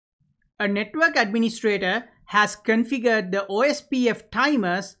A network administrator has configured the OSPF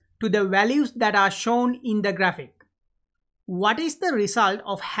timers to the values that are shown in the graphic. What is the result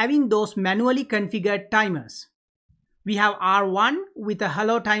of having those manually configured timers? We have R1 with a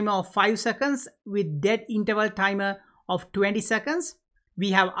hello timer of 5 seconds with dead interval timer of 20 seconds.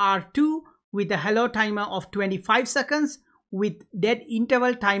 We have R2 with a hello timer of 25 seconds with dead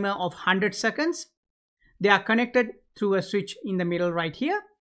interval timer of 100 seconds. They are connected through a switch in the middle right here.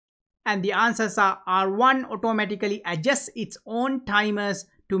 And the answers are R1 automatically adjusts its own timers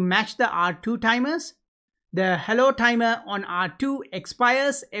to match the R2 timers. The hello timer on R2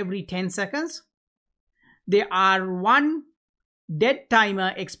 expires every 10 seconds. The R1 dead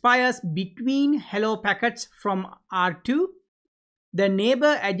timer expires between hello packets from R2. The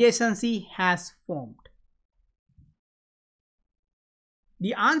neighbor adjacency has formed.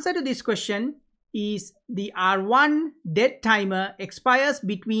 The answer to this question is the R1 dead timer expires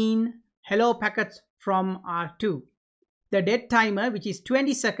between hello packets from R2. The dead timer, which is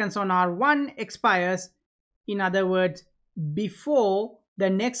 20 seconds on R1, expires, in other words, before the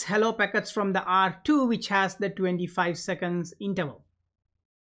next hello packets from the R2, which has the 25 seconds interval.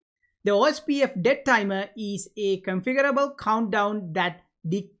 The OSPF dead timer is a configurable countdown that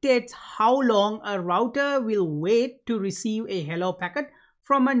dictates how long a router will wait to receive a hello packet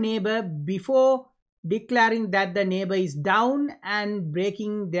from a neighbor before declaring that the neighbor is down and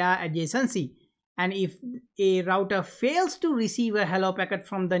breaking their adjacency. And if a router fails to receive a hello packet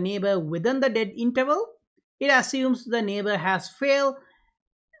from the neighbor within the dead interval, it assumes the neighbor has failed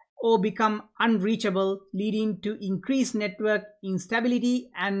or become unreachable, leading to increased network instability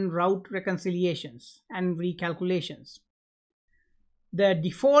and route reconciliations and recalculations. The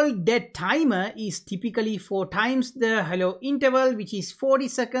default dead timer is typically 4 times the hello interval, which is 40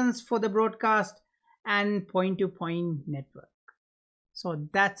 seconds for the broadcast and point-to-point network. So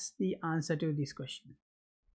that's the answer to this question.